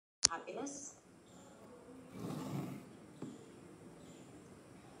happiness?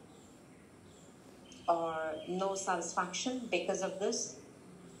 Or no satisfaction because of this?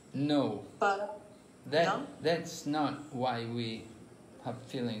 No. But no? That's not why we have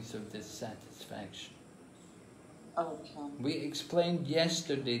feelings of dissatisfaction. Okay. We explained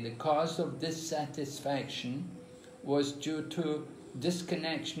yesterday the cause of dissatisfaction was due to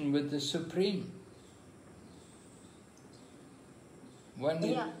disconnection with the Supreme.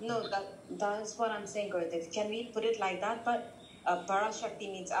 That is what I'm saying, Gurudev. Can we put it like that? But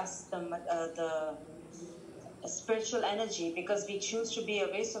Parashakti means us, the spiritual energy, because we choose to be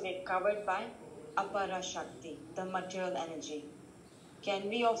away, so we're covered by Apara Shakti, the material energy. Can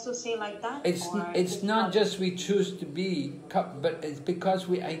we also say like that? It's not just we choose to be, but it's because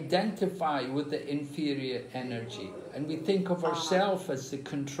we identify with the inferior energy, and we think of ourselves as the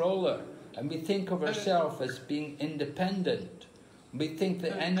controller, and we think of ourselves as being independent. We think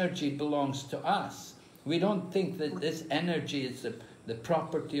the energy belongs to us. We don't think that this energy is the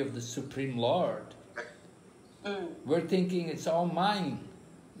property of the Supreme Lord. We're thinking it's all mine.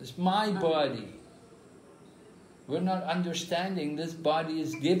 It's my body. We're not understanding this body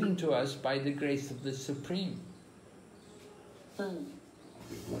is given to us by the grace of the Supreme.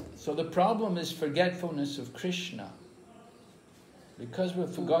 So the problem is forgetfulness of Krishna. Because we've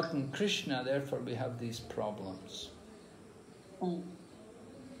forgotten Krishna, therefore we have these problems.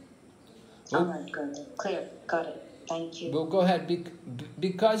 Alright, good. Clear. Got it. Thank you. We'll go ahead.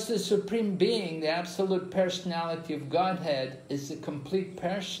 Because the Supreme Being, the Absolute Personality of Godhead, is a complete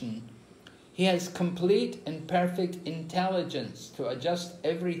person, He has complete and perfect intelligence to adjust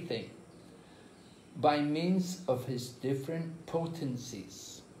everything by means of His different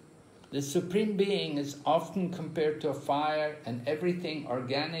potencies. The Supreme Being is often compared to a fire, and everything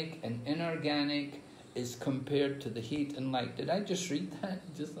organic and inorganic is compared to the heat and light. Did I just read that?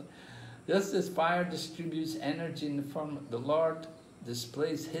 Just as fire distributes energy in the form of the Lord,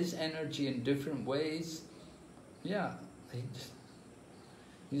 displays His energy in different ways. Yeah,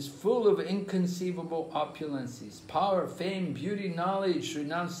 He's full of inconceivable opulences, power, fame, beauty, knowledge,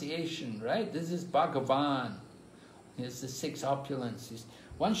 renunciation, right? This is Bhagavan. He has the 6 opulences.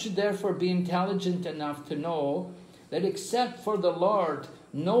 One should therefore be intelligent enough to know that except for the Lord,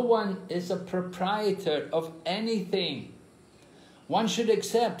 no one is a proprietor of anything. One should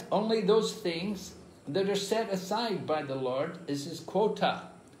accept only those things that are set aside by the Lord as His quota.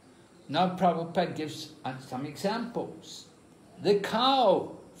 Now Prabhupada gives some examples. The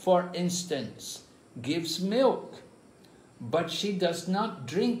cow, for instance, gives milk, but she does not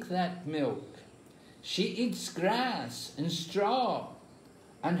drink that milk. She eats grass and straw,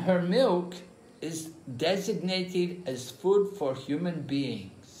 and her milk is designated as food for human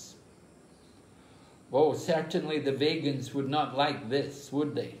beings. Oh, certainly the vegans would not like this,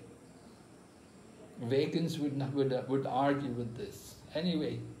 would they? Vegans would argue with this.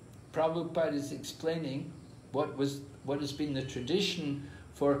 Anyway, Prabhupada is explaining what has been the tradition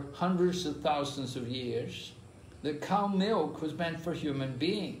for hundreds of thousands of years. The cow milk was meant for human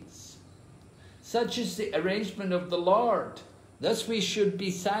beings. Such is the arrangement of the Lord. Thus we should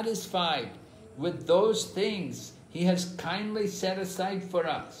be satisfied with those things He has kindly set aside for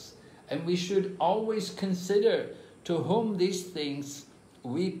us. And we should always consider to whom these things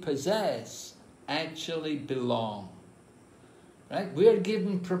we possess actually belong. Right? We are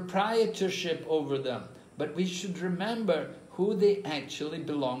given proprietorship over them, but we should remember who they actually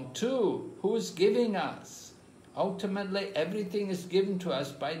belong to, who is giving us. Ultimately, everything is given to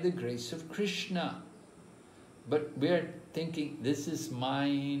us by the grace of Krishna. But we're thinking, this is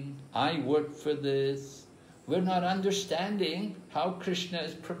mine, I work for this. We're not understanding how Krishna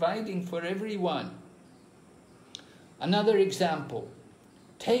is providing for everyone. Another example.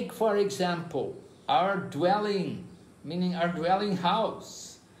 Take, for example, our dwelling, meaning our dwelling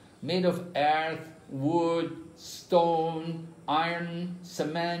house, made of earth, wood, stone, iron,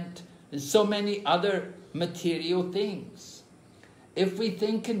 cement, and so many other material things. If we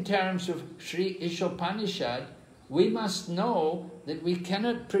think in terms of Sri Isopanisad, we must know that we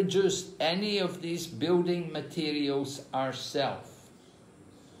cannot produce any of these building materials ourselves.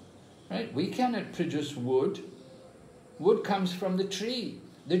 Right? We cannot produce wood. Wood comes from the tree.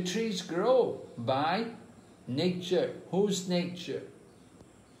 The trees grow by nature. Whose nature?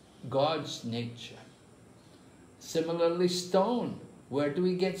 God's nature. Similarly, stone. Where do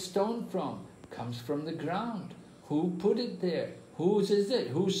we get stone from? It comes from the ground. Who put it there? Whose is it?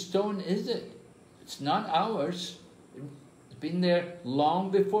 Whose stone is it? It's not ours. It's been there long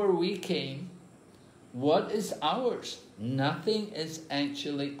before we came. What is ours? Nothing is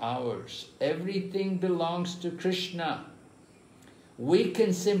actually ours. Everything belongs to Krishna. We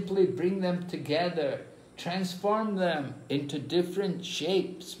can simply bring them together, transform them into different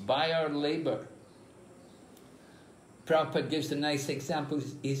shapes by our labor. Prabhupada gives a nice example.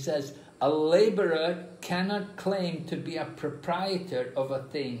 He says, a laborer cannot claim to be a proprietor of a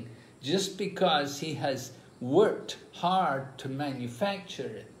thing just because he has worked hard to manufacture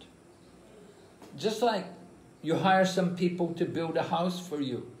it. Just like you hire some people to build a house for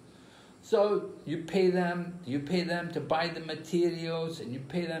you. So you pay them to buy the materials, and you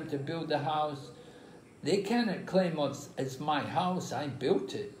pay them to build the house. They cannot claim, oh, it's my house, I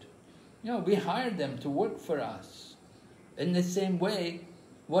built it. You know, we hired them to work for us. In the same way,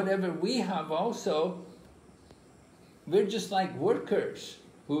 whatever we have also, we're just like workers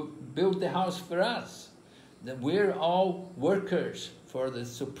who build the house for us. That we're all workers for the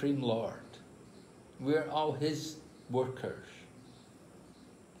Supreme Lord. We're all His workers.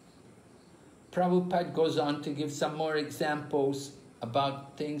 Prabhupada goes on to give some more examples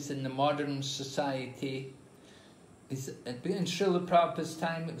about things in the modern society. In Srila Prabhupada's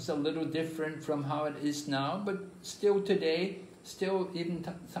time, it was a little different from how it is now, but still today,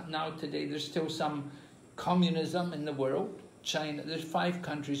 now today, there's still some communism in the world. China, there's 5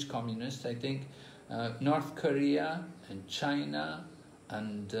 countries communist, I think. North Korea and China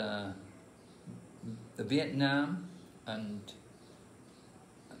and Vietnam and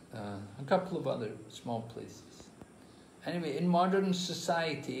a couple of other small places. Anyway, in modern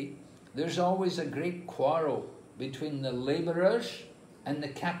society, there's always a great quarrel between the laborers and the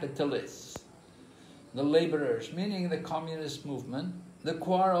capitalists. The laborers, meaning the communist movement, the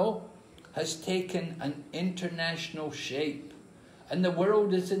quarrel has taken an international shape, and the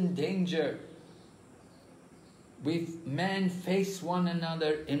world is in danger. Men face one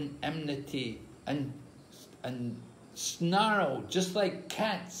another in enmity and snarl just like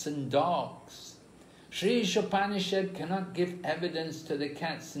cats and dogs. Sri Isopanisad cannot give evidence to the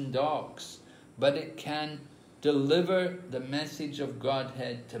cats and dogs, but it can deliver the message of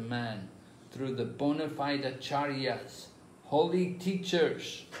Godhead to man through the bona fide acharyas, holy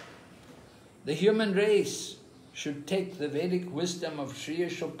teachers. The human race should take the Vedic wisdom of Sri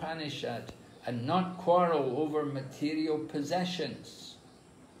Isopanisad and not quarrel over material possessions.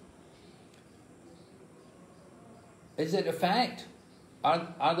 Is it a fact?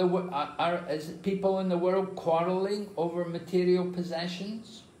 Is it people in the world quarreling over material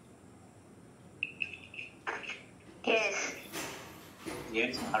possessions? Yes.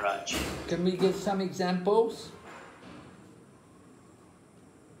 Yes, Maharaj. Can we give some examples?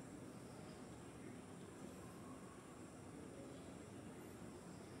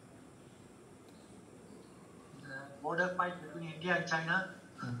 Border fight between India and China.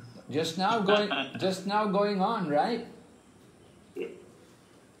 Just now going on, right?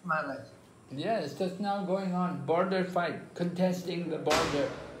 Maharaj. Yes, just now going on. Border fight, contesting the border,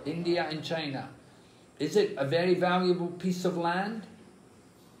 India and China. Is it a very valuable piece of land?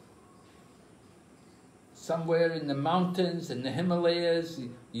 Somewhere in the mountains, in the Himalayas,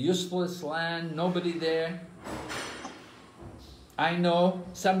 useless land, nobody there. I know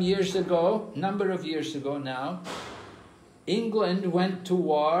some years ago, number of years ago now, England went to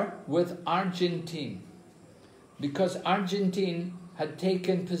war with Argentina because Argentina had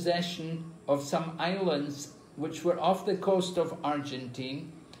taken possession of some islands which were off the coast of Argentina.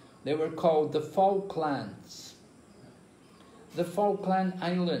 They were called the Falklands. The Falkland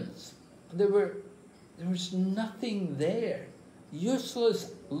Islands. There was nothing there.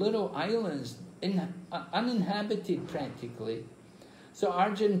 Useless little islands, uninhabited practically. So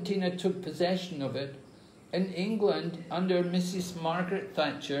Argentina took possession of it, and England, under Mrs. Margaret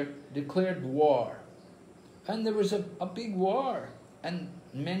Thatcher, declared war. And there was a big war, and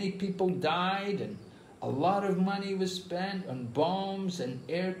many people died, and a lot of money was spent on bombs and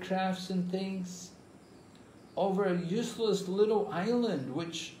aircrafts and things over a useless little island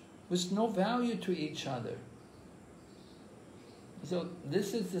which was no value to each other. So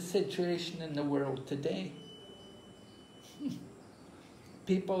this is the situation in the world today.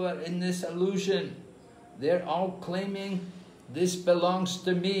 People are in this illusion. They're all claiming, this belongs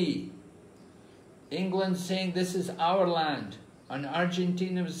to me. England saying, this is our land. And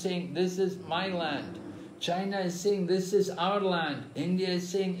Argentina was saying, this is my land. China is saying, this is our land. India is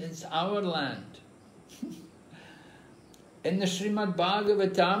saying, it's our land. In the Srimad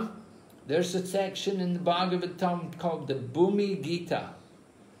Bhagavatam, there's a section in the Bhagavatam called the Bhumi Gita.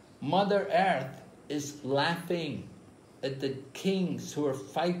 Mother Earth is laughing at the kings who are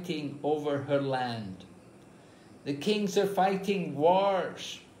fighting over her land. The kings are fighting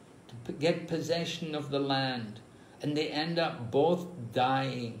wars to get possession of the land, and they end up both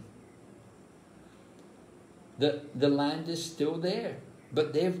dying. the land is still there,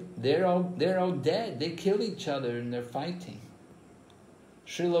 but they're all dead. They kill each other and they're fighting.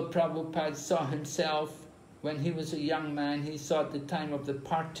 Srila Prabhupada saw himself when he was a young man. He saw at the time of the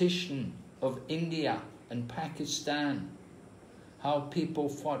partition of India and Pakistan how people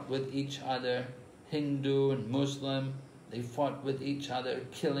fought with each other, Hindu and Muslim. They fought with each other,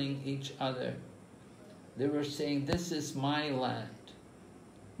 killing each other. They were saying, this is my land.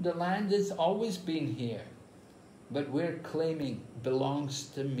 The land has always been here, but we're claiming belongs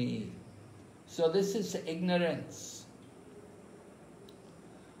to me. So this is ignorance.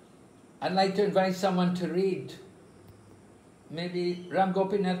 I'd like to invite someone to read. Maybe Ram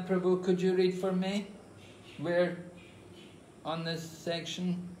Gopinath Prabhu, could you read for me? Where on this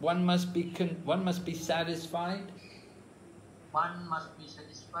section, one must be satisfied. One must be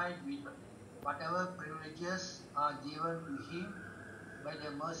satisfied with whatever privileges are given to him by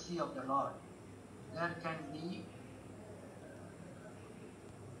the mercy of the Lord. There can be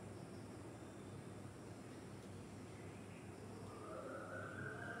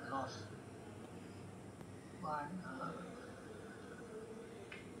loss.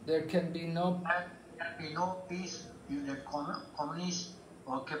 There can be no peace if the communist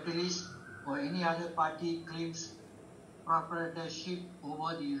or capitalist or any other party claims proprietorship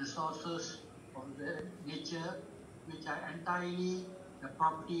over the resources of the nature which are entirely the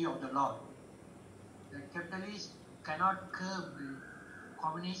property of the Lord. The capitalist cannot curb the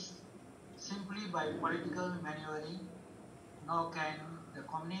communist simply by political maneuvering, nor can the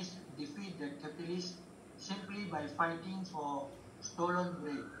communist defeat the capitalist simply by fighting for stolen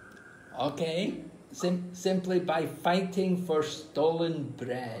bread. Okay, simply by fighting for stolen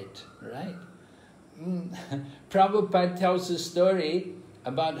bread, right? Prabhupada tells a story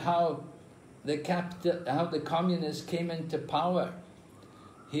about how the communists came into power.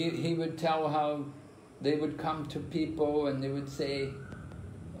 He would tell how they would come to people and they would say,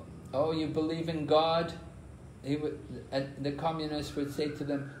 "Oh, you believe in God?" And the communists would say to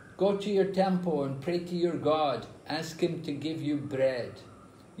them, "Go to your temple and pray to your God. Ask him to give you bread.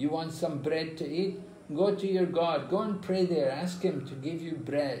 You want some bread to eat? Go to your God. Go and pray there. Ask him to give you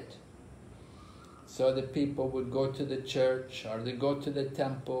bread." So the people would go to the church or they go to the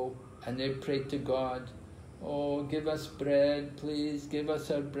temple and they pray to God. "Oh, give us bread, please, give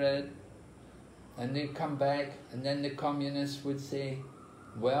us our bread." And they come back and then the communists would say,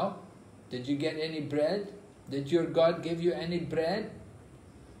 "Well, did you get any bread? Did your God give you any bread?"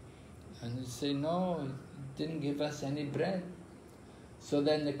 And they say, "No, he didn't give us any bread." So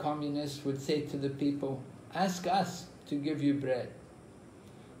then the communists would say to the people, "Ask us to give you bread."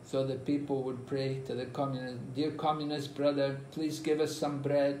 So the people would pray to the communist, "Dear communist brother, please give us some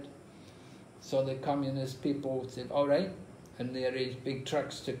bread." So the communist people said, "All right." And they arranged big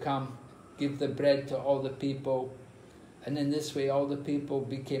trucks to come, give the bread to all the people. And in this way all the people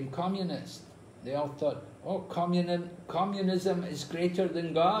became communist. They all thought, "Oh, communism is greater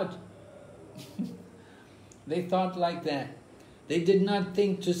than God." They thought like that. They did not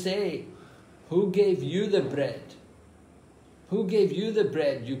think to say, "Who gave you the bread? Who gave you the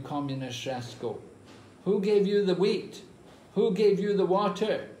bread, you communist rascal? Who gave you the wheat? Who gave you the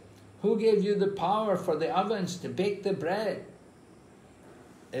water? Who gave you the power for the ovens to bake the bread?"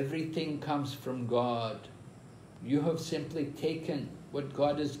 Everything comes from God. You have simply taken what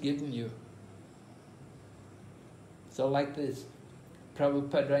God has given you. So like this,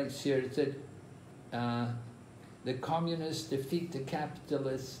 Prabhupada writes here, it said, the communists defeat the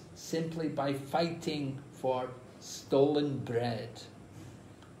capitalists simply by fighting for stolen bread.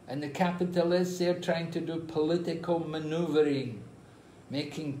 And the capitalists, they're trying to do political maneuvering,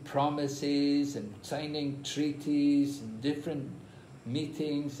 making promises and signing treaties and different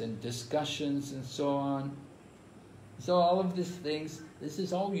meetings and discussions and so on. So all of these things, this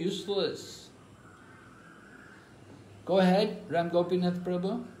is all useless. Go ahead, Ram Gopinath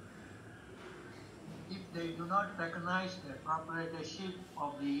Prabhu. If they do not recognize the proprietorship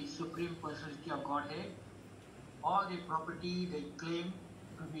of the Supreme Personality of Godhead, all the property they claim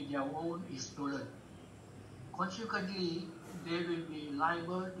to be their own is stolen. Consequently, they will be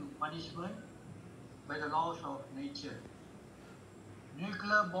liable to punishment by the laws of nature.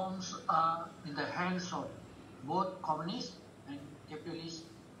 Nuclear bombs are in the hands of both communists and capitalists,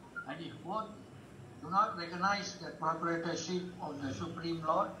 and if both do not recognize the proprietorship of the Supreme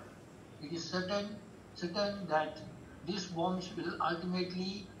Lord, it is certain that these bombs will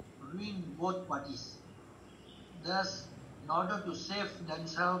ultimately ruin both parties. Thus, in order to save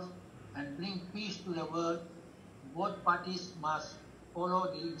themselves and bring peace to the world, both parties must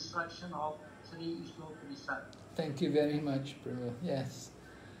follow the instruction of Sri Isopanisad. Thank you very much, Prabhu. Yes.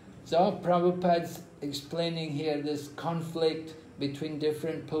 So Prabhupada's explaining here this conflict between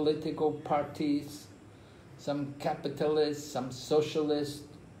different political parties, some capitalists, some socialists,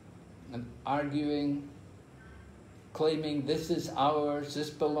 and arguing, claiming this is ours, this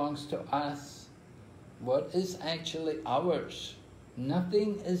belongs to us. What is actually ours?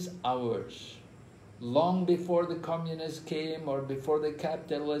 Nothing is ours. Long before the communists came or before the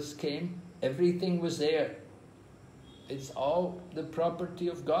capitalists came, everything was there. It's all the property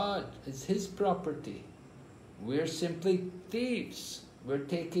of God. It's His property. We're simply thieves. We're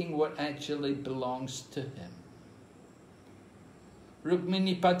taking what actually belongs to Him.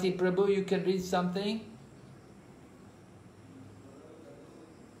 Rukmini Pati Prabhu, you can read something?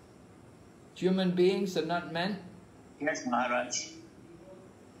 Human beings are not men? Yes, Maharaj.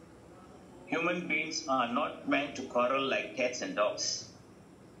 Human beings are not meant to quarrel like cats and dogs.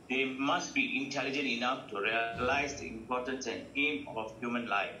 They must be intelligent enough to realize the importance and aim of human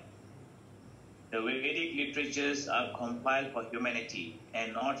life. The Vedic literatures are compiled for humanity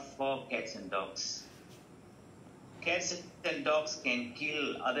and not for cats and dogs. Cats and dogs can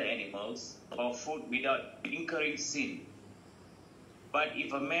kill other animals for food without incurring sin. But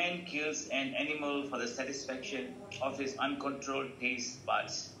if a man kills an animal for the satisfaction of his uncontrolled taste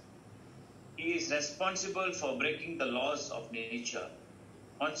buds, he is responsible for breaking the laws of nature.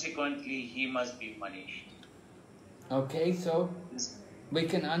 Consequently, he must be punished. Okay, so we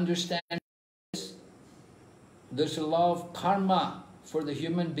can understand this. There's a law of karma for the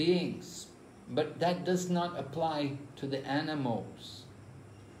human beings, but that does not apply to the animals.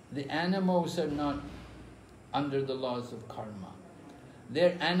 The animals are not under the laws of karma.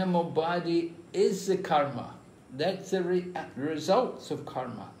 Their animal body is the karma. That's the results of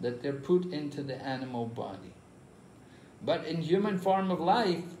karma that they're put into the animal body. But in human form of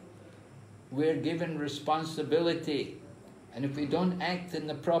life, we're given responsibility. And if we don't act in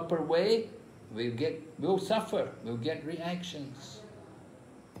the proper way, we'll suffer, we'll get reactions.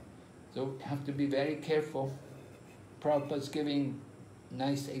 So we have to be very careful. Prabhupada's giving a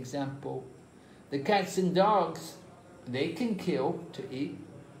nice example. The cats and dogs, they can kill to eat,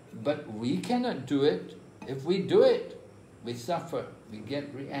 but we cannot do it. If we do it, we suffer, we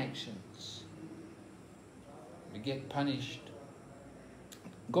get reactions. We get punished.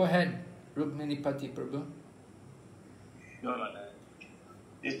 Go ahead, Rukmini Pati Prabhu.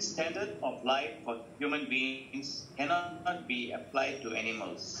 The standard of life for human beings cannot be applied to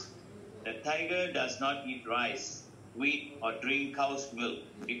animals. The tiger does not eat rice, wheat, or drink cow's milk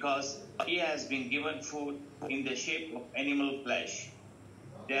because he has been given food in the shape of animal flesh.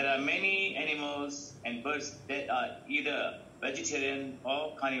 There are many animals and birds that are either vegetarian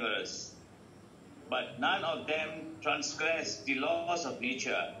or carnivorous, but none of them transgress the laws of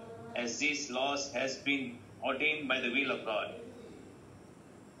nature, as these laws has been ordained by the will of God.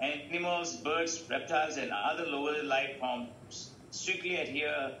 Animals, birds, reptiles, and other lower life forms strictly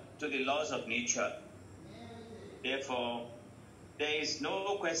adhere to the laws of nature. Therefore, there is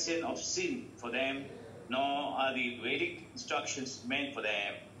no question of sin for them, nor are the Vedic instructions meant for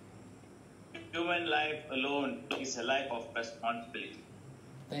them. Human life alone is a life of responsibility.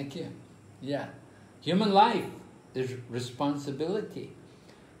 Thank you. Yeah. Human life is responsibility.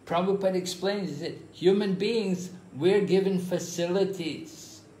 Prabhupada explains that human beings, we're given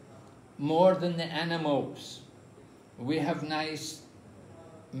facilities more than the animals. We have nice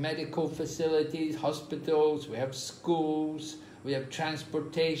medical facilities, hospitals, we have schools, we have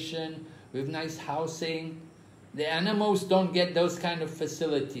transportation, we have nice housing. The animals don't get those kind of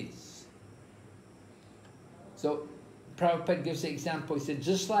facilities. So Prabhupada gives an example. He said,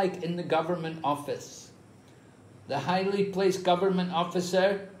 just like in the government office, the highly placed government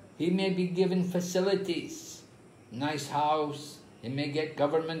officer, he may be given facilities, nice house, he may get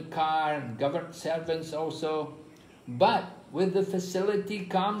government car, and government servants also. But with the facility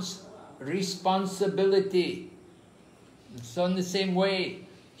comes responsibility. So in the same way,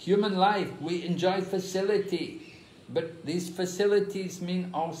 human life, we enjoy facility, but these facilities mean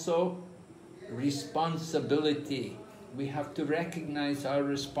also responsibility. We have to recognize our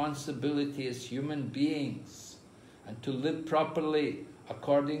responsibility as human beings and to live properly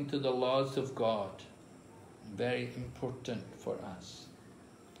according to the laws of God. Very important for us.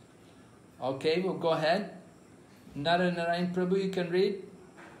 Okay, we'll go ahead. Narayan Prabhu, you can read.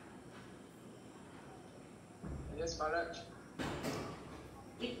 Yes, Maharaj.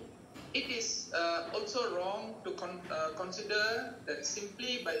 It is also wrong to consider that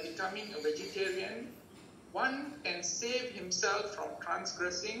simply by becoming a vegetarian, one can save himself from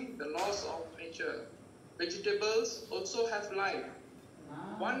transgressing the laws of nature. Vegetables also have life.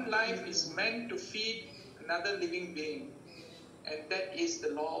 One life is meant to feed another living being. and that is the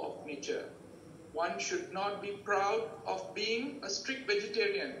law of nature. One should not be proud of being a strict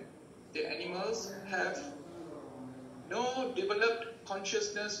vegetarian. The animals have no developed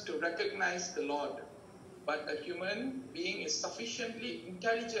consciousness to recognize the Lord, but a human being is sufficiently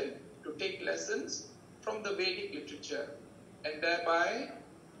intelligent to take lessons from the Vedic literature and thereby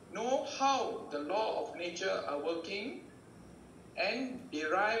know how the law of nature are working and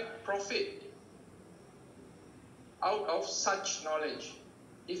derive profit out of such knowledge.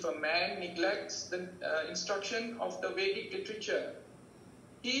 If a man neglects the instruction of the Vedic literature,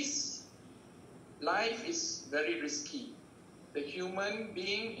 his life is very risky. The human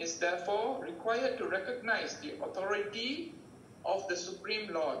being is therefore required to recognize the authority of the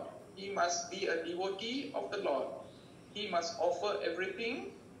Supreme Lord. He must be a devotee of the Lord. He must offer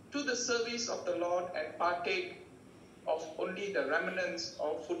everything to the service of the Lord and partake of only the remnants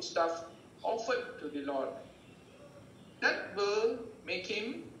of foodstuff offered to the Lord. That will make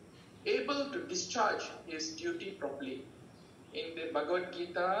him able to discharge his duty properly. In the Bhagavad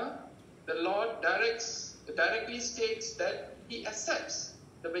Gita, the Lord directly states that he accepts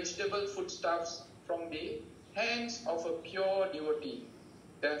the vegetable foodstuffs from the hands of a pure devotee.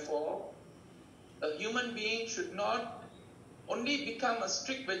 Therefore, a human being should not only become a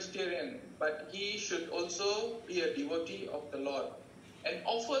strict vegetarian, but he should also be a devotee of the Lord and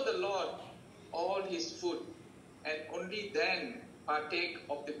offer the Lord all his food, and only then partake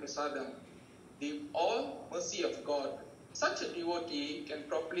of the prasadam, the all mercy of God. Such a devotee can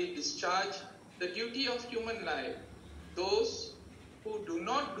properly discharge the duty of human life. Those who do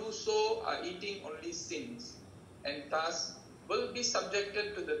not do so are eating only sins, and thus will be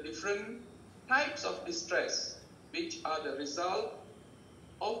subjected to the different types of distress, which are the result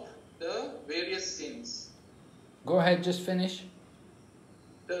of the various sins. Go ahead, just finish.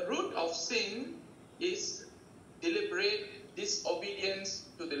 The root of sin is deliberate disobedience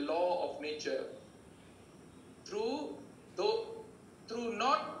to the law of nature. Through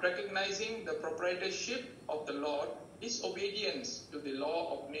not recognizing the proprietorship of the Lord, disobedience to the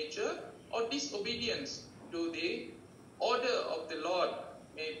law of nature or disobedience to the order of the Lord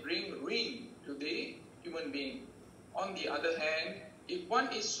may bring ruin to the human being. On the other hand, if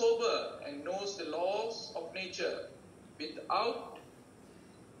one is sober and knows the laws of nature without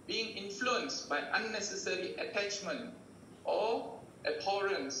being influenced by unnecessary attachment or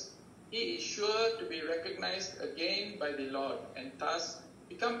abhorrence, he is sure to be recognized again by the Lord and thus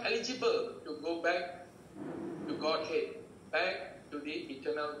become eligible to go back to Godhead, back to the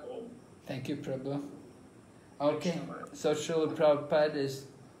eternal home. Thank you, Prabhu. Okay, so Srila Prabhupada is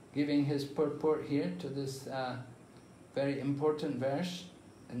giving his purport here to this very important verse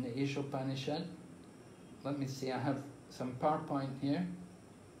in the Isopanisad. Let me see, I have some PowerPoint here.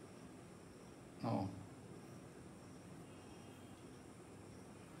 Oh.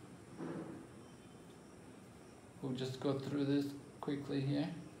 We'll just go through this quickly here.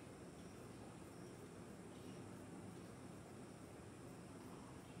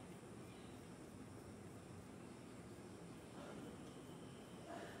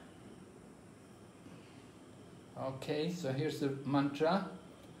 Okay, so here's the mantra.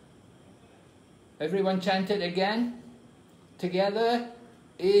 Everyone chant it again. Together.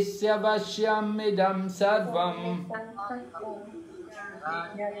 Isyavashyamidam sarvam.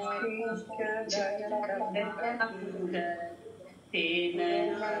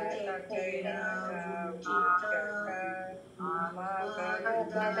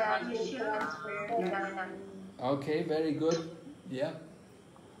 Okay, very good. Yeah.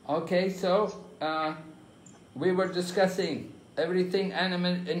 Okay, so we were discussing everything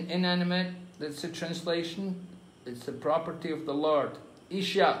animate and inanimate. That's the translation. It's the property of the Lord.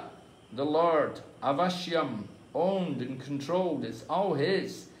 Isha, the Lord. Avashyam, owned and controlled. It's all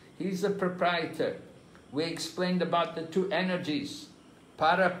His. He's the proprietor. We explained about the two energies,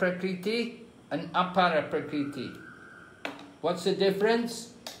 Para Prakriti and Apara Prakriti. What's the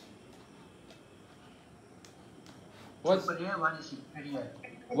difference? What's superior, one is inferior.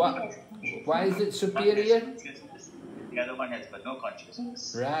 What? Why is it superior? The other one has got no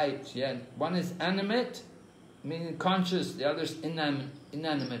consciousness. Right, yeah. One is animate, meaning conscious. The other is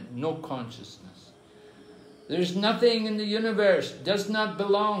inanimate, no consciousness. There's nothing in the universe, does not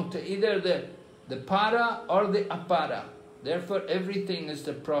belong to either the para or the apara. Therefore, everything is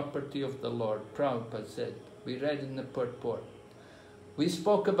the property of the Lord, Prabhupada said. We read in the purport. We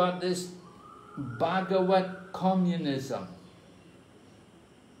spoke about this Bhagavat communism.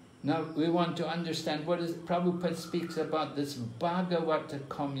 Now, we want to understand what is, Prabhupada speaks about this Bhagavata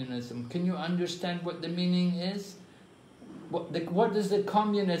communism. Can you understand what the meaning is? What does the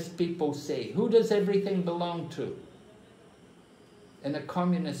communist people say? Who does everything belong to? in a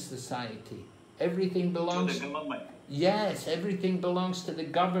communist society. Everything belongs to the government. Yes, everything belongs to the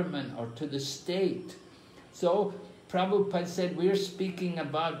government or to the state. So Prabhupada said we're speaking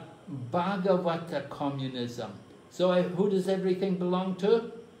about Bhagavata communism. So who does everything belong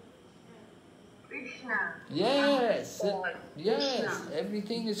to? Krishna. Yes, yes, Krishna.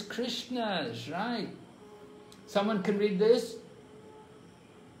 everything is Krishna's, right? Someone can read this?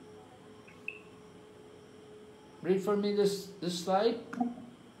 Read for me this slide.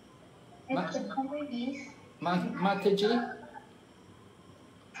 Mataji?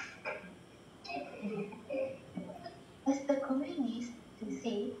 As the communists, we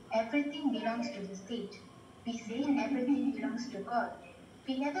say everything belongs to the state. We say everything belongs to God.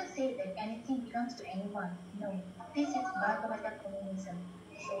 We never say that anything belongs to anyone. No, this is Bhagavata communism.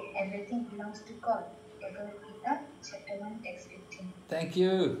 So everything belongs to God. Bhagavad Gita, chapter 1, text 15. Thank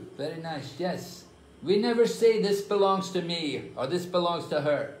you. Very nice. Yes. We never say this belongs to me or this belongs to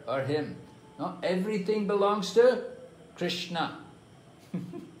her or him. No, everything belongs to Krishna.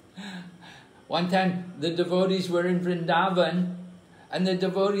 One time the devotees were in Vrindavan, and the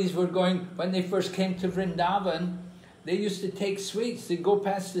devotees were going, when they first came to Vrindavan, they used to take sweets. They'd go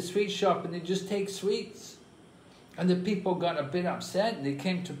past the sweet shop and they'd just take sweets. And the people got a bit upset and they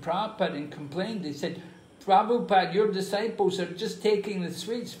came to Prabhupada and complained. They said, Prabhupada, your disciples are just taking the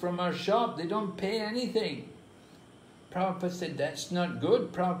sweets from our shop. They don't pay anything. Prabhupada said, that's not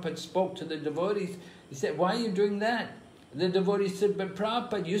good. Prabhupada spoke to the devotees. He said, why are you doing that? The devotees said, but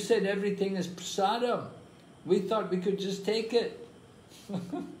Prabhupada, you said everything is prasadam. We thought we could just take it.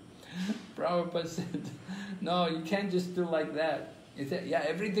 Prabhupada said, no, you can't just do like that. He said, yeah,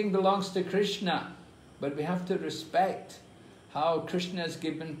 everything belongs to Krishna, but we have to respect how Krishna has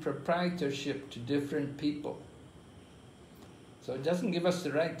given proprietorship to different people. So it doesn't give us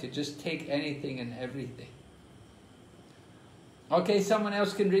the right to just take anything and everything. Okay, someone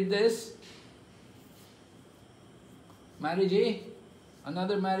else can read this? Mariji?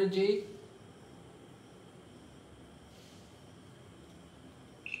 Another Mariji?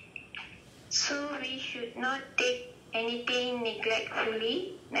 So we should not take anything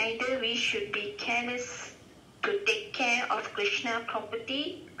neglectfully, neither we should be careless to take care of Krishna's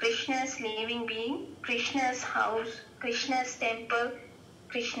property, Krishna's living being, Krishna's house, Krishna's temple,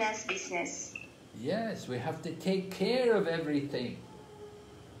 Krishna's business. Yes, we have to take care of everything.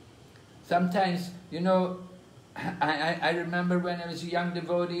 Sometimes, you know, I remember when I was a young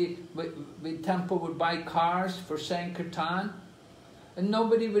devotee, the temple would buy cars for Sankirtan, and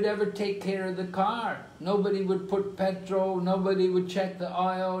nobody would ever take care of the car. Nobody would put petrol, nobody would check the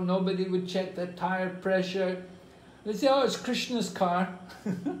oil, nobody would check the tire pressure. They say, oh, it's Krishna's car.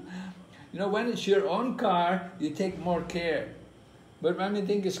 You know, when it's your own car, you take more care. But when we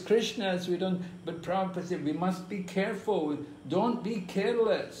think it's Krishna's, we don't. But Prabhupada said, we must be careful. Don't be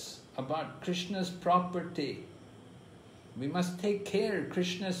careless about Krishna's property. We must take care of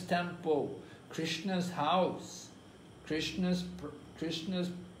Krishna's temple, Krishna's house, Krishna's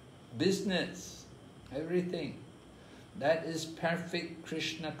business, everything. That is perfect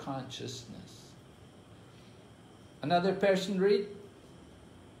Krishna consciousness. Another person read?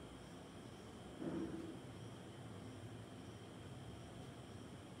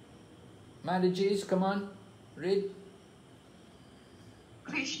 Madhajis, come on, read.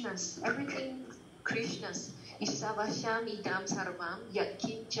 Krishna's, everything Krishna's. Isavasyam idam sarvam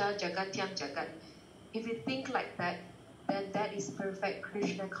yatkincha jagatyam jagat. If you think like that, then that is perfect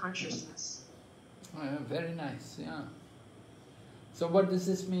Krishna consciousness. Oh, yeah, very nice, yeah. So what does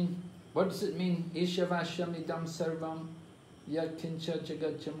this mean? What does it mean? Isavasyam idam sarvam yatkincha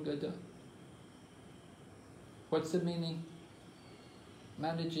jagatyam gada. What's the meaning?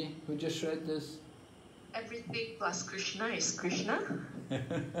 Manaji, who just read this? Everything plus Krishna is Krishna.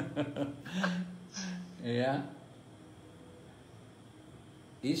 Yeah.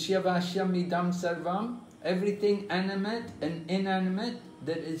 Ishyavasyam idam sarvam, everything animate and inanimate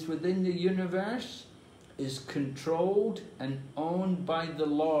that is within the universe is controlled and owned by the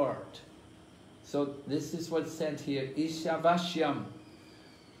Lord. So this is what's said here, Ishyavasyam.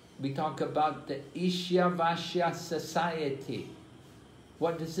 We talk about the Ishyavasya society.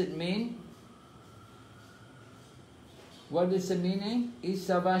 What does it mean? What is the meaning?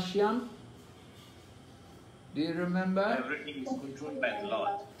 Isavasyam? Do you remember? Everything is controlled by the Lord.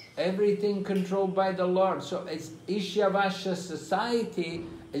 Everything controlled by the Lord. So it's Ishyavasya society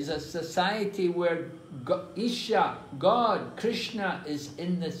is a society where Isha, God, Krishna is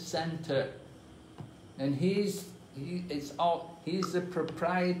in the center. And He's the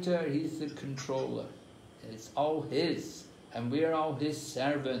proprietor, He's the controller. It's all His. And we are all His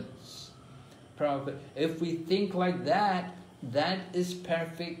servants. If we think like that, That is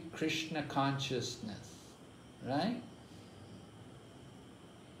perfect Krishna consciousness, right?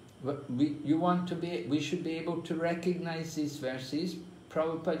 We should be able to recognize these verses.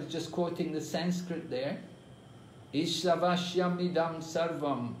 Prabhupada is just quoting the Sanskrit there. Isavashyamidam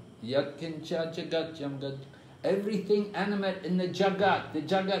sarvam yatkincha jagatyam gat. Everything animate in the jagat,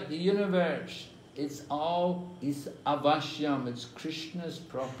 the universe, it's all is avashyam, it's Krishna's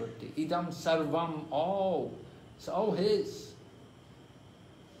property. Idam sarvam, all. It's all his.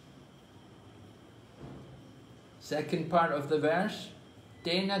 Second part of the verse.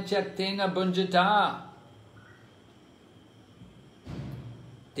 Tena chaktena bunjata.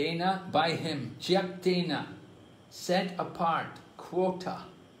 Tena, by him. Chaktena, set apart, quota.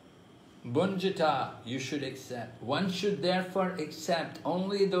 Bunjata, you should accept. One should therefore accept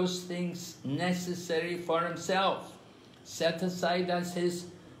only those things necessary for himself, set aside as his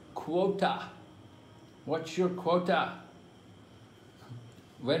quota. What's your quota?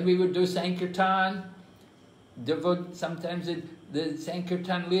 When we would do Sankirtan, sometimes the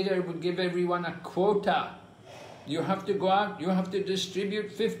Sankirtan leader would give everyone a quota. You have to go out, you have to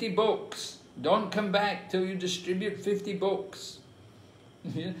distribute 50 books. Don't come back till you distribute 50 books.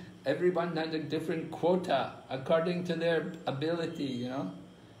 Everyone had a different quota according to their ability, you know.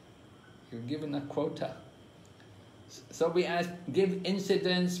 You're given a quota. So we give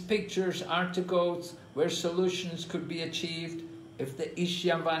incidents, pictures, articles where solutions could be achieved if the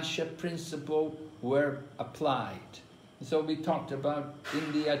Ishyavasya principle were applied. So we talked about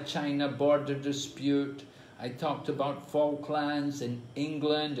India-China border dispute. I talked about Falklands in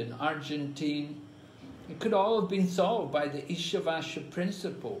England and Argentina. It could all have been solved by the Ishyavasya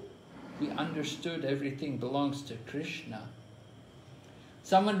principle. We understood everything belongs to Krishna.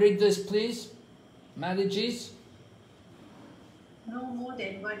 Someone read this, please. Madhajis. No more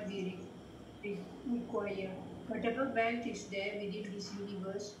than what we require. Whatever wealth is there within this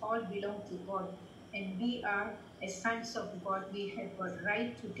universe, all belong to God. And we are, as sons of God, we have got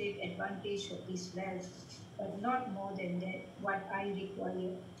right to take advantage of this wealth, but not more than that, what I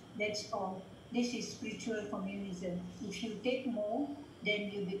require. That's all. This is spiritual communism. If you take more,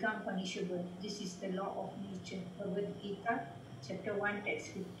 then you become punishable. This is the law of nature. Bhagavad Gita, chapter 1, text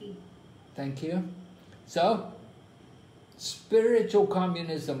 15. Thank you. So, spiritual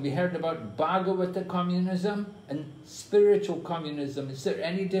communism. We heard about Bhagavata communism and spiritual communism. Is there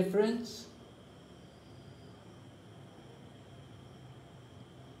any difference?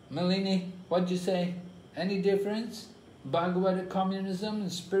 Malini, what'd you say? Any difference? Bhagavata communism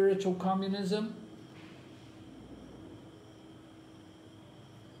and spiritual communism?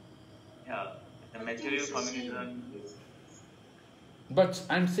 Yeah, the material communism is... But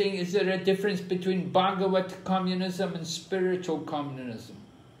I'm saying, is there a difference between Bhagavata communism and spiritual communism?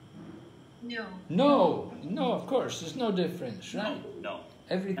 No. No, no, of course, there's no difference, right? No.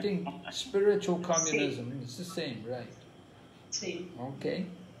 Everything, spiritual communism, it's the same, right? Same. Okay,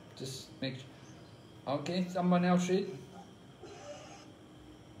 just make sure. Okay, someone else read.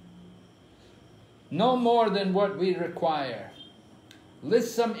 No more than what we require.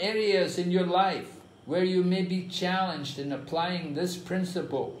 List some areas in your life where you may be challenged in applying this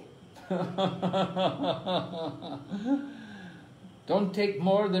principle. Don't take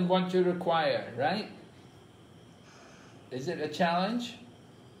more than what you require, right? Is it a challenge?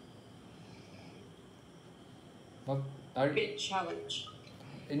 Big challenge.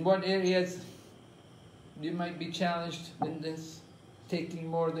 In what areas you might be challenged in this, taking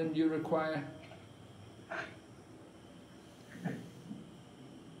more than you require?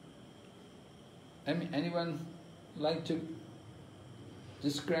 Anyone like to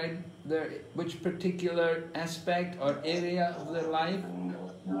describe which particular aspect or area of their life?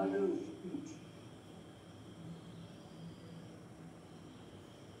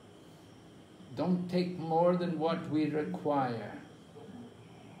 Don't take more than what we require.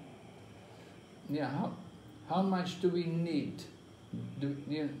 Yeah, how much do we need? Do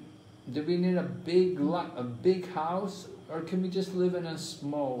we need a big house, or can we just live in a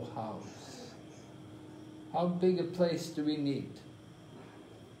small house? How big a place do we need?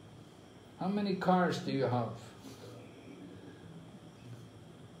 How many cars do you have?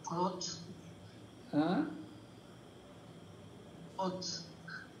 Clothes. Huh? Clothes.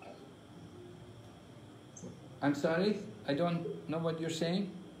 I'm sorry? I don't know what you're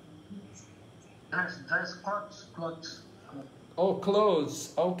saying. Dress clothes. Oh,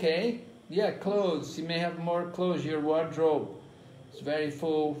 clothes. Okay. Yeah, clothes. You may have more clothes. Your wardrobe is very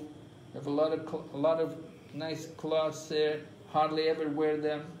full. You have a lot of nice clothes there. Hardly ever wear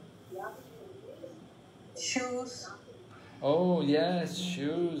them. Shoes. Oh, yes,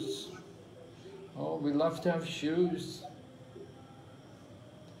 shoes. Oh, we love to have shoes.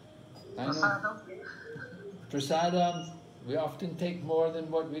 I know. Prasadam, we often take more than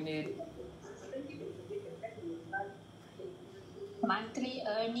what we need. Monthly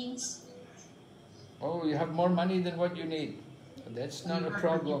earnings. Oh, you have more money than what you need. That's not a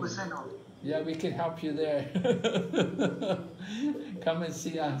problem. Yeah, we can help you there. Come and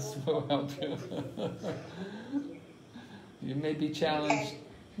see us, we'll help you. You may be challenged.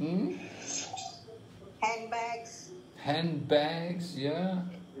 Handbags. Handbags, yeah.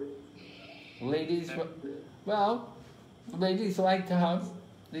 Ladies, well, ladies like to have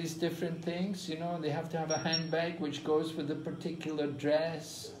these different things, you know, they have to have a handbag which goes with a particular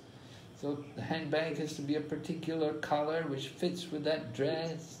dress. So the handbag has to be a particular color which fits with that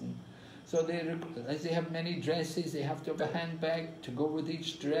dress. And so as they have many dresses, they have to have a handbag to go with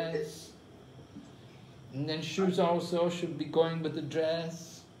each dress. And then shoes also should be going with the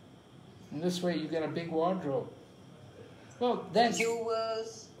dress. And this way you get a big wardrobe. Well, that's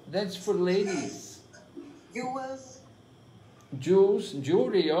for ladies. Jewels. Jewels,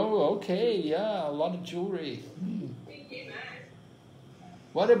 jewelry, oh, okay, yeah, a lot of jewelry.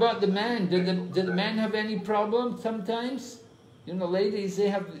 What about the man? Did the man have any problem sometimes? You know, ladies, they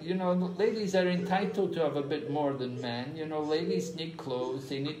have, you know, ladies are entitled to have a bit more than men. You know, ladies need clothes,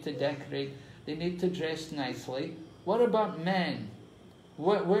 they need to decorate, they need to dress nicely. What about men?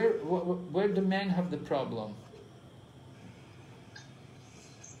 Where do men have the problem?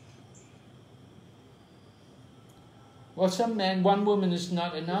 Well, some men, one woman is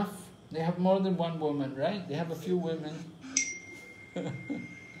not enough. They have more than one woman, right? They have a few women.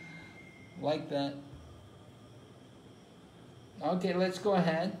 Like that. Okay, let's go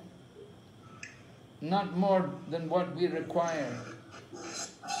ahead. Not more than what we require.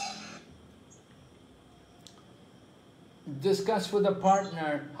 Discuss with a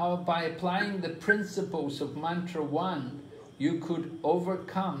partner how by applying the principles of Mantra 1, you could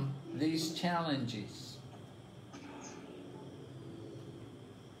overcome these challenges.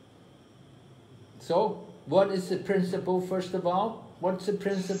 So, what is the principle, first of all? What's the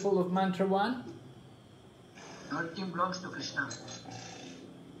principle of Mantra 1? Everything belongs to Krishna.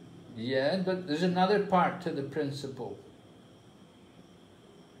 Yeah, but there's another part to the principle.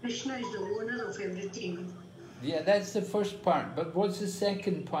 Krishna is the owner of everything. Yeah, that's the first part. But what's the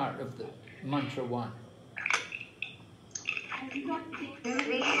second part of the Mantra 1?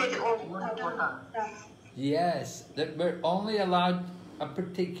 Yes, that we're only allowed a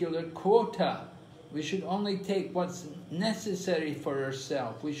particular quota. We should only take what's necessary for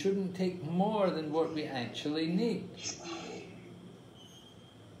ourselves. We shouldn't take more than what we actually need.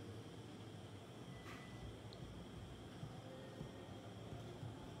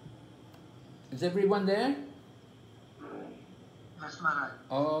 Is everyone there? Yes, Maharaj.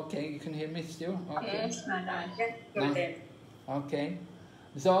 Oh, okay, you can hear me still? Okay. Yes, Maharaj. Nice. Okay.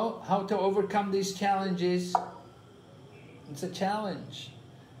 So, how to overcome these challenges? It's a challenge.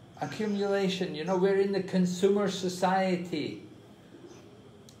 Accumulation, you know, we're in the consumer society.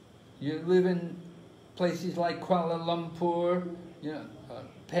 You live in places like Kuala Lumpur, you know,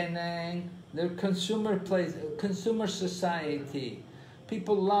 Penang. They're consumer society.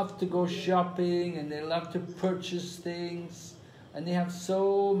 People love to go shopping and they love to purchase things. And they have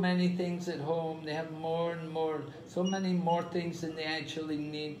so many things at home. They have more and more, so many more things than they actually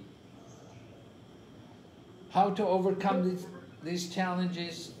need. How to overcome these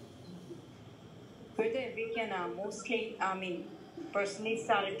challenges? Further, we can mostly, personally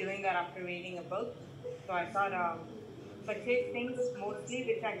started doing that after reading a book. So I thought, purchase things mostly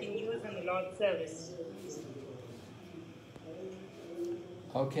which I can use in the Lord's service.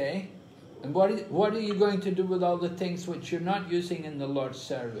 Okay. And what are you going to do with all the things which you're not using in the Lord's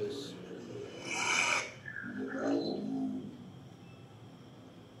service?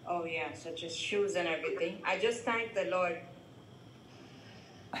 Oh yeah, such as shoes and everything. I just thank the Lord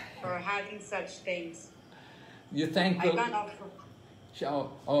for having such things. You thank the... I can't offer.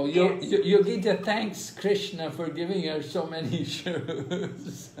 You need to thank Krishna for giving her so many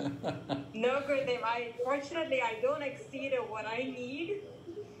shoes. No, Gurudev, fortunately I don't exceed what I need.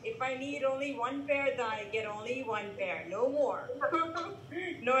 If I need only one pair, then I get only one pair, no more.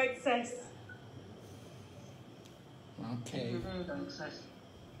 No excess. Okay.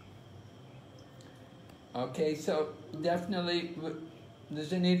 Okay, so definitely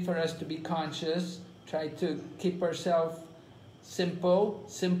there's a need for us to be conscious, try to keep ourselves simple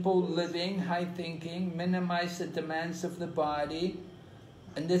living, high thinking, minimize the demands of the body,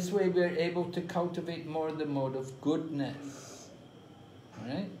 and this way we're able to cultivate more the mode of goodness.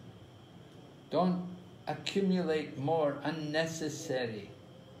 Right? Don't accumulate more unnecessary.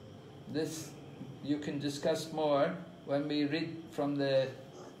 This you can discuss more when we read from the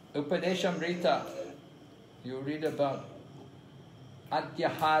Upadeshamrita, you read about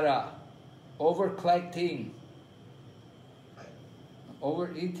atyahara, over-collecting,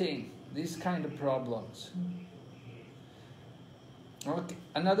 overeating, these kind of problems. Okay.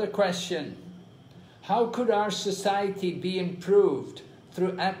 Another question. How could our society be improved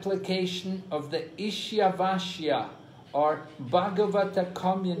through application of the Ishyavashya or Bhagavata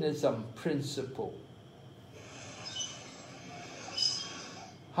communism principle?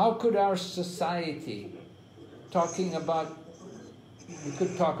 How could our society, talking about, we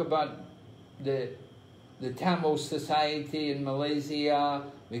could talk about the Tamil society in Malaysia,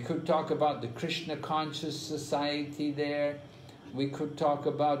 we could talk about the Krishna conscious society there, we could talk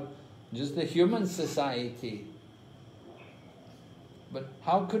about just the human society. But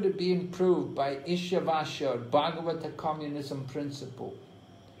how could it be improved by Ishyavashya or Bhagavata communism principle?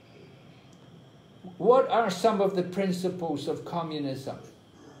 What are some of the principles of communism?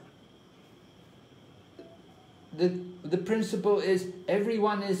 The principle is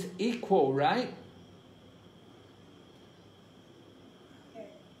everyone is equal, right?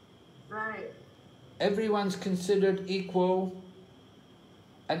 Right. Everyone's considered equal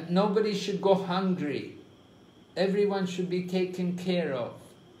and nobody should go hungry. Everyone should be taken care of.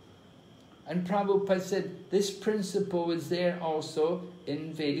 And Prabhupada said this principle is there also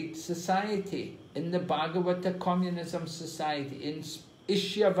in Vedic society, in the Bhagavata communism society, in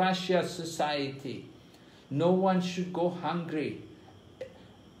Ishyavashya society. No one should go hungry.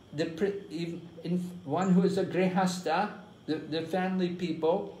 One who is a grihasta, the family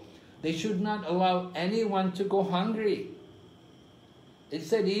people, they should not allow anyone to go hungry. It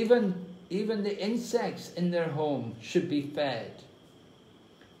said even the insects in their home should be fed.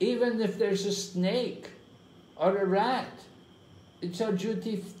 Even if there's a snake or a rat, it's our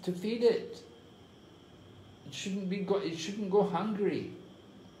duty to feed it. It shouldn't go hungry.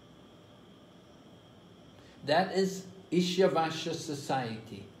 That is Ishyavashya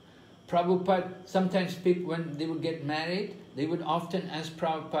society. Prabhupada, sometimes people, when they would get married, they would often ask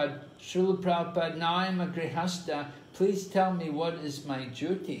Prabhupada, Srila Prabhupada, now I'm a grihasta, please tell me what is my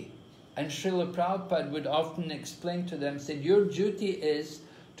duty. And Srila Prabhupada would often explain to them, said, your duty is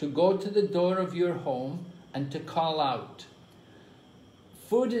to go to the door of your home and to call out,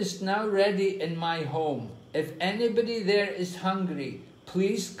 food is now ready in my home. If anybody there is hungry,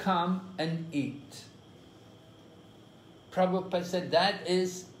 please come and eat. Prabhupada said that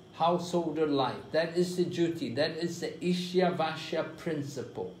is householder life. That is the duty. That is the Ishyavashya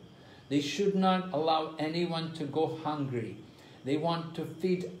principle. They should not allow anyone to go hungry. They want to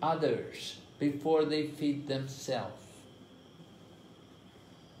feed others before they feed themselves.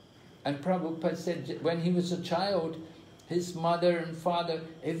 And Prabhupada said when he was a child, his mother and father,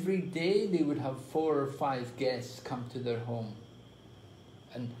 every day they would have 4 or 5 guests come to their home.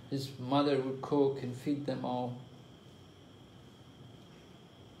 And his mother would cook and feed them all.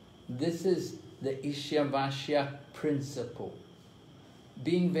 This is the Ishyavashya principle.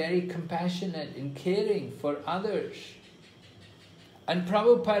 Being very compassionate and caring for others. And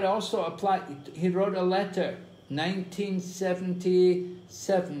Prabhupada also applied, he wrote a letter,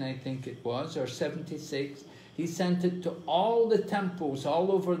 1977 I think it was, or 76. He sent it to all the temples all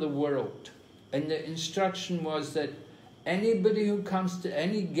over the world. And the instruction was that anybody who comes to,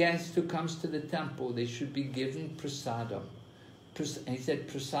 any guest who comes to the temple, they should be given prasadam. He said,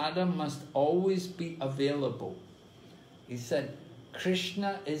 prasadam must always be available. He said,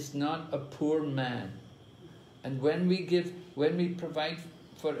 Krishna is not a poor man. And when we provide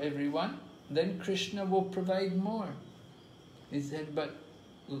for everyone, then Krishna will provide more. He said, but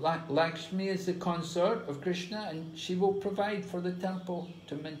Lakshmi is the consort of Krishna and she will provide for the temple,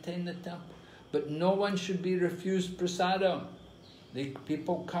 to maintain the temple. But no one should be refused prasadam.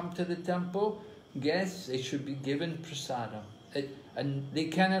 People come to the temple, guests, they should be given prasadam. And they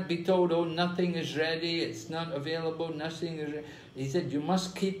cannot be told, oh, nothing is ready, it's not available, nothing is ready. He said, you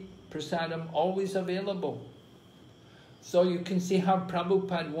must keep prasadam always available. So you can see how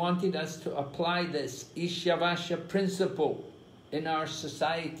Prabhupada wanted us to apply this Ishyavashya principle in our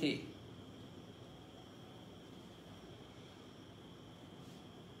society.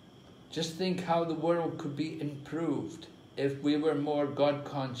 Just think how the world could be improved if we were more God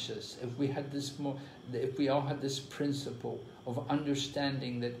conscious, if we had this more, if we all had this principle of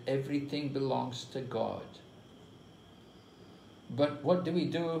understanding that everything belongs to God. But what do?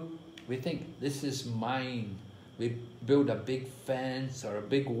 We think, this is mine. We build a big fence or a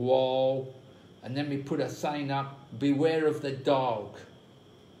big wall, and then we put a sign up, beware of the dog.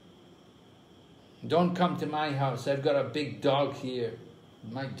 Don't come to my house, I've got a big dog here.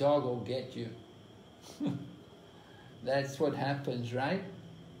 My dog will get you. That's what happens, right?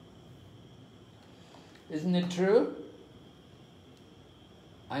 Isn't it true?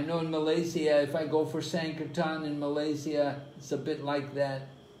 I know in Malaysia, if I go for Sankirtan in Malaysia, it's a bit like that.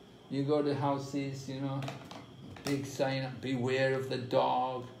 You go to houses, you know, big sign up, beware of the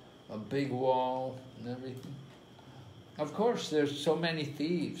dog, a big wall and everything. Of course, there's so many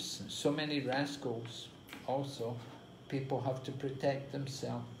thieves, so many rascals also. People have to protect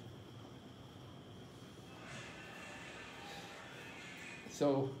themselves.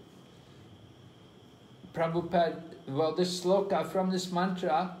 So, Prabhupada, well, this sloka from this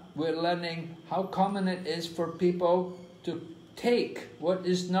mantra, we're learning how common it is for people to take what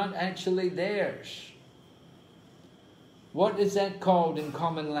is not actually theirs. What is that called in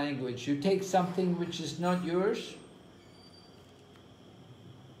common language? You take something which is not yours?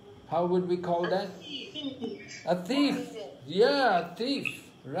 How would we call that? A thief. Yeah, a thief.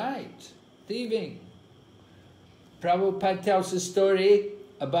 Right. Thieving. Prabhupada tells a story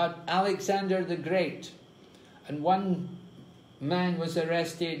about Alexander the Great. And one man was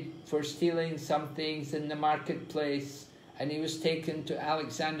arrested for stealing some things in the marketplace, and he was taken to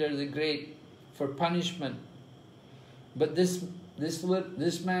Alexander the Great for punishment. But this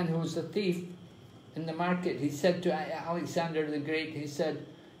man who was a thief in the market, he said to Alexander the Great, he said,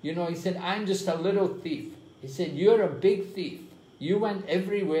 you know, he said, I'm just a little thief. He said, you're a big thief. You went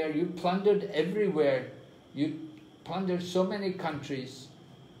everywhere, you plundered everywhere. You plundered so many countries.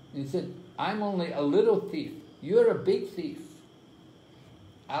 He said, I'm only a little thief. You're a big thief.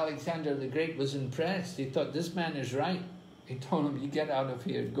 Alexander the Great was impressed. He thought, this man is right. He told him, you get out of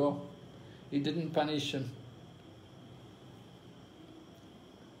here, go. He didn't punish him.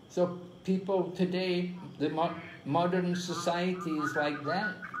 So people today, the modern society is like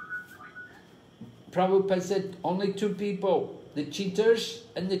that. Prabhupada said, only two people, the cheaters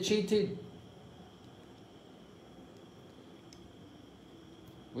and the cheated.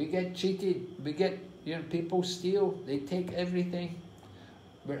 We get cheated, we get, you know, people steal, they take everything.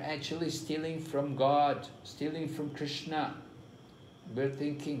 We're actually stealing from God, stealing from Krishna. We're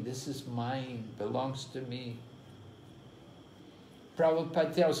thinking, this is mine, belongs to me.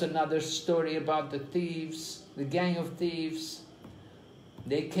 Prabhupada tells another story about the thieves, the gang of thieves.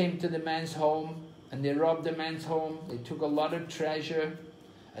 They came to the man's home and they robbed the man's home. They took a lot of treasure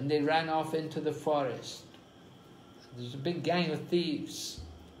and they ran off into the forest. There's a big gang of thieves.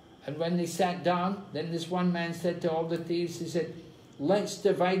 And when they sat down, then this one man said to all the thieves, he said, let's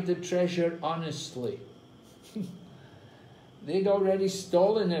divide the treasure honestly. They'd already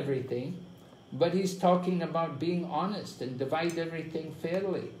stolen everything, but he's talking about being honest and divide everything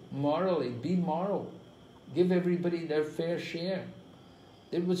fairly, morally, be moral. Give everybody their fair share.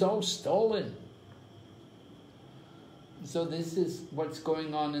 It was all stolen. So this is what's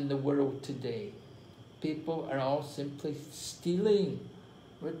going on in the world today. People are all simply stealing.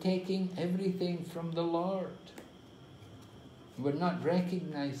 We're taking everything from the Lord. We're not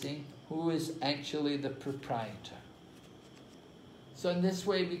recognizing who is actually the proprietor. So in this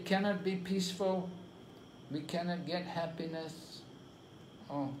way we cannot be peaceful, we cannot get happiness.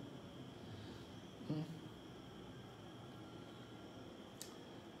 Oh.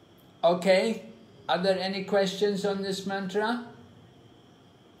 Okay, are there any questions on this mantra?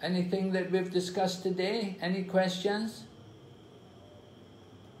 Anything that we've discussed today? Any questions?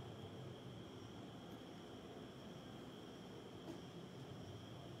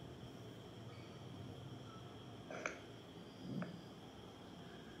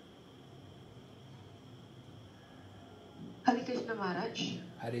 Hare Krishna Maharaj.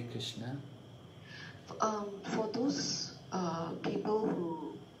 Hare Krishna. For those people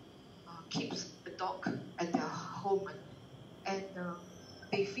who keeps the dog at their home and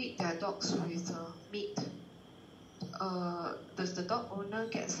they feed their dogs with meat, does the dog owner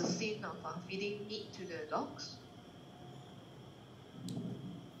get the sin of feeding meat to the dogs?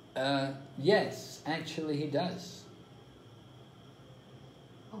 Yes, actually he does.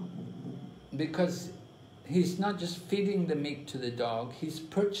 Oh. Because he's not just feeding the meat to the dog, he's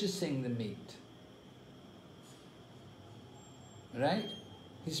purchasing the meat. Right?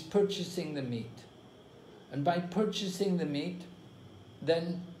 He's purchasing the meat. And by purchasing the meat,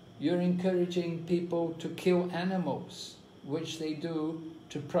 then you're encouraging people to kill animals, which they do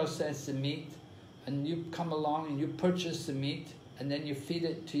to process the meat. And you come along and you purchase the meat, and then you feed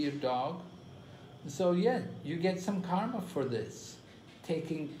it to your dog. So yeah, you get some karma for this.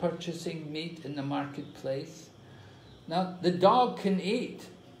 Purchasing meat in the marketplace. Now the dog can eat,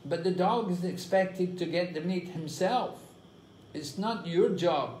 but the dog is expected to get the meat himself. It's not your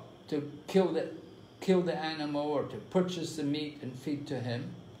job to kill the animal or to purchase the meat and feed to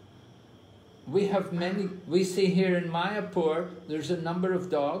him. We see here in Mayapur, there's a number of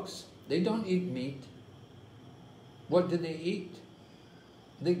dogs. They don't eat meat. What do they eat?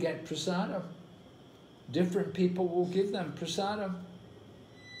 They get prasadam. Different people will give them prasadam.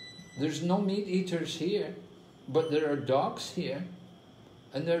 There's no meat eaters here, but there are dogs here,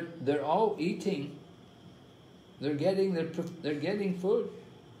 and they're all eating. They're getting food.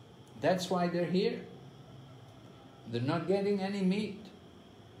 That's why they're here. They're not getting any meat.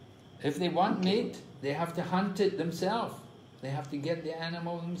 If they want meat, they have to hunt it themselves. They have to get the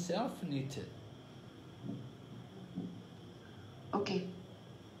animal themselves and eat it. Okay.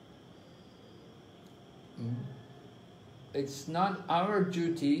 It's not our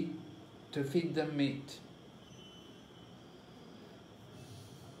duty to feed them meat.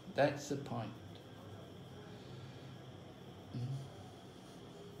 That's the point.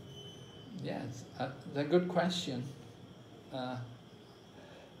 Yes, a good question.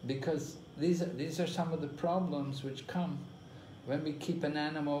 Because these are some of the problems which come when we keep an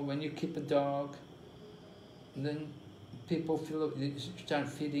animal, when you keep a dog, then people feel you start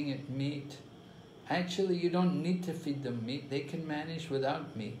feeding it meat. Actually, you don't need to feed them meat. They can manage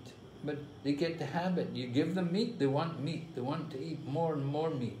without meat. But they get the habit. You give them meat, they want meat. They want to eat more and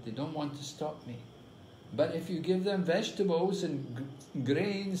more meat. They don't want to stop meat. But if you give them vegetables and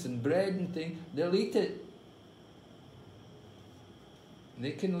grains and bread and things, they'll eat it.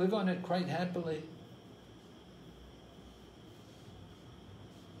 They can live on it quite happily.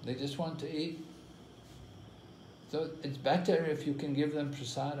 They just want to eat. So it's better if you can give them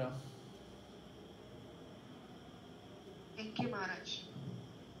prasadam. Thank you, Maharaj.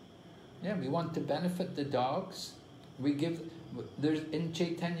 Yeah, we want to benefit the dogs. We give. There's in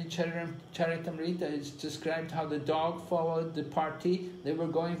Chaitanya Charitamrita, it's described how the dog followed the party. They were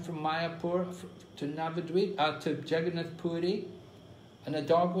going from Mayapur to Navadvip, to Jagannath Puri, and a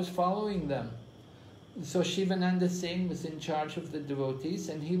dog was following them. So Shivananda Singh was in charge of the devotees,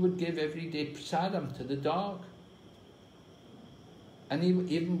 and he would give every day prasadam to the dog. And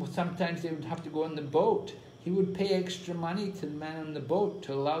even sometimes they would have to go on the boat. He would pay extra money to the man on the boat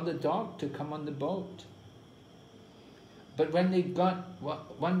to allow the dog to come on the boat. But when they got,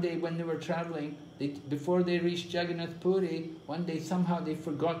 one day when they were traveling, before they reached Jagannath Puri, one day somehow they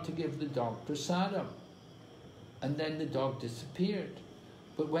forgot to give the dog prasadam. And then the dog disappeared.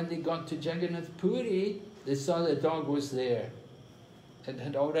 But when they got to Jagannath Puri, they saw the dog was there. It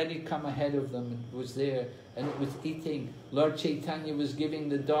had already come ahead of them and was there, and it was eating. Lord Chaitanya was giving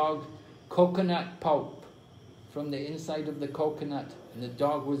the dog coconut pulp from the inside of the coconut, and the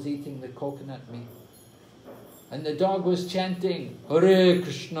dog was eating the coconut meat. And the dog was chanting, Hare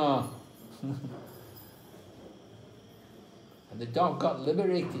Krishna. And the dog got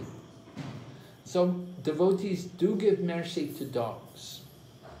liberated. So devotees do give mercy to dogs.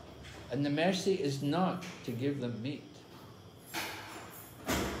 And the mercy is not to give them meat.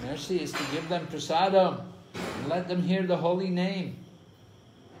 Mercy is to give them prasadam and let them hear the holy name.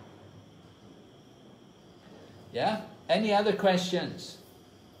 Yeah? Any other questions?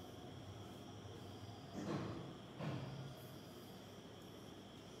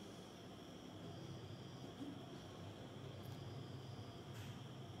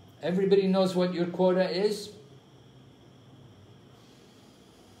 Everybody knows what your quota is?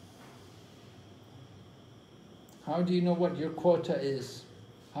 How do you know what your quota is?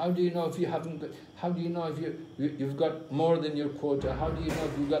 How do you know if you haven't got, how do you know if you've got more than your quota? How do you know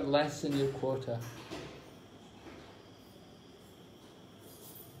if you've got less than your quota?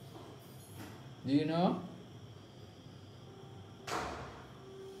 Do you know?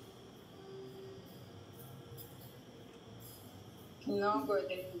 No,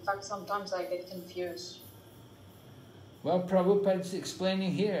 Gurudev. In fact, sometimes I get confused. Well, Prabhupada's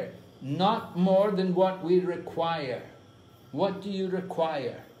explaining here, not more than what we require. What do you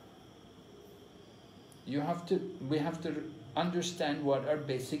require? We have to understand what our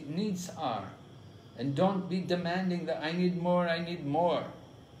basic needs are. And don't be demanding that I need more, I need more.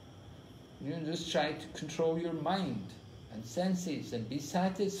 You just try to control your mind and senses and be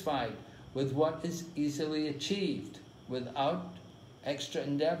satisfied with what is easily achieved without extra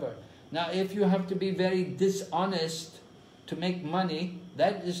endeavor. Now, if you have to be very dishonest to make money,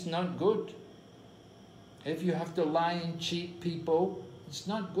 that is not good. If you have to lie and cheat people, it's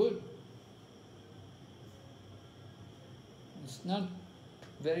not good. It's not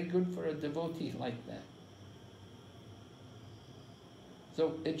very good for a devotee like that.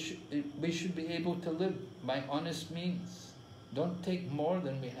 So we should be able to live by honest means. Don't take more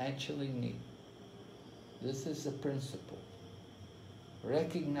than we actually need. This is the principle.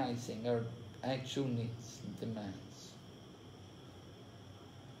 Recognizing our actual needs and demands.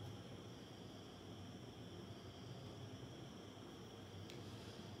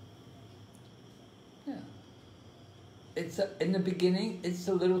 Yeah. in the beginning, it's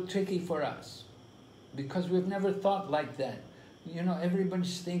a little tricky for us because we've never thought like that. You know,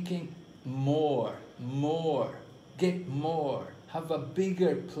 everybody's thinking more, get more, have a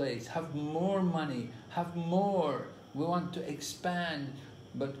bigger place, have more money, have more. We want to expand,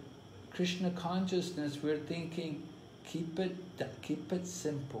 but Krishna consciousness, we're thinking, keep it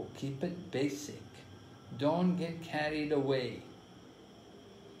simple, keep it basic. Don't get carried away.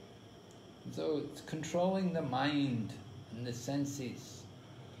 So it's controlling the mind and the senses.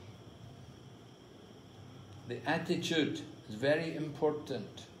 The attitude is very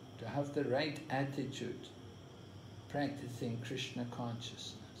important, to have the right attitude, practicing Krishna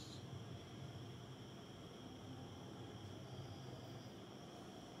consciousness.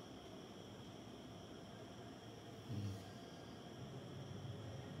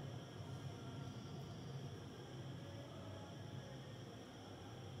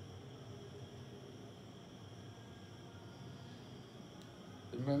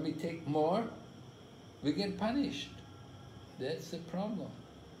 When we take more, we get punished. That's the problem.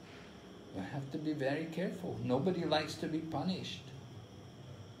 We have to be very careful. Nobody likes to be punished.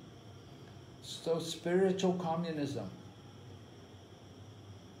 So spiritual communism,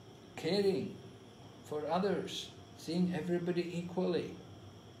 caring for others, seeing everybody equally.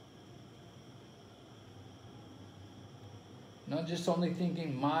 Not just only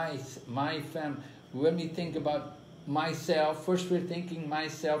thinking my family. When we think about myself, first we're thinking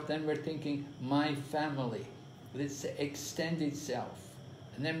myself, then we're thinking my family. It's the extended self.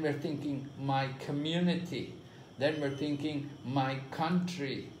 And then we're thinking my community. Then we're thinking my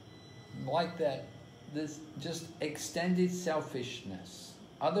country. Like that. This just extended selfishness.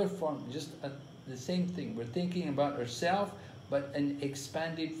 Other form, just the same thing. We're thinking about ourselves, but in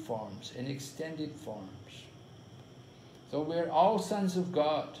expanded forms, in extended forms. So we're all sons of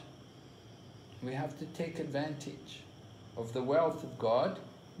God. We have to take advantage of the wealth of God,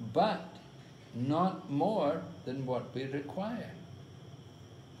 but not more than what we require.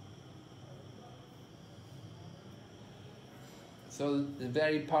 So the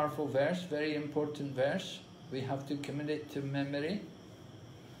very powerful verse, very important verse, we have to commit it to memory.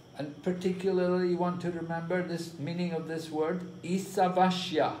 And particularly you want to remember this meaning of this word,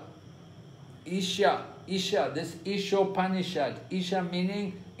 Isavashya. Isha, this Isopanisad. Isha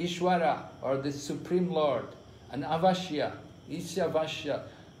meaning Ishwara, or the Supreme Lord. And Avashya, Isavashya,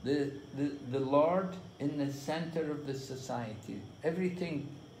 the Lord in the center of the society. Everything,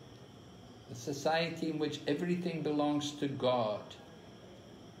 the society in which everything belongs to God.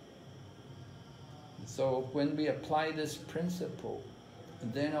 So when we apply this principle,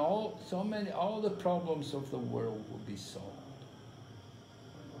 then all the problems of the world will be solved.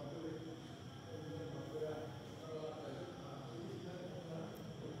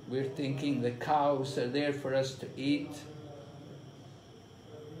 We're thinking the cows are there for us to eat.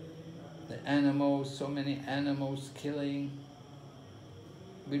 The animals, so many animals killing.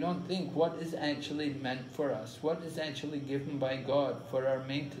 We don't think what is actually meant for us, what is actually given by God for our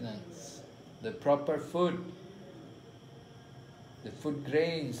maintenance. The proper food, the food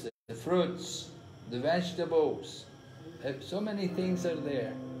grains, the fruits, the vegetables. So many things are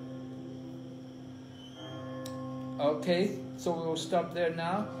there. Okay, so we will stop there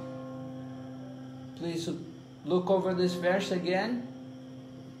now. Please look over this verse again.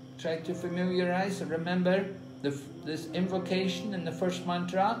 Try to familiarize and remember this invocation in the first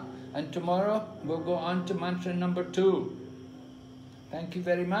mantra. And tomorrow we'll go on to mantra number 2. Thank you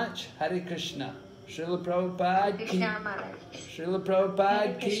very much. Hare Krishna. Srila Prabhupada ki Srila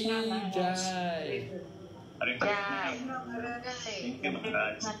Prabhupada ki Jai.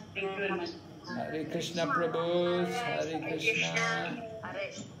 Hare Krishna Prabhu. Hare Krishna.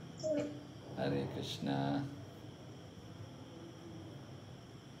 Hare Krishna.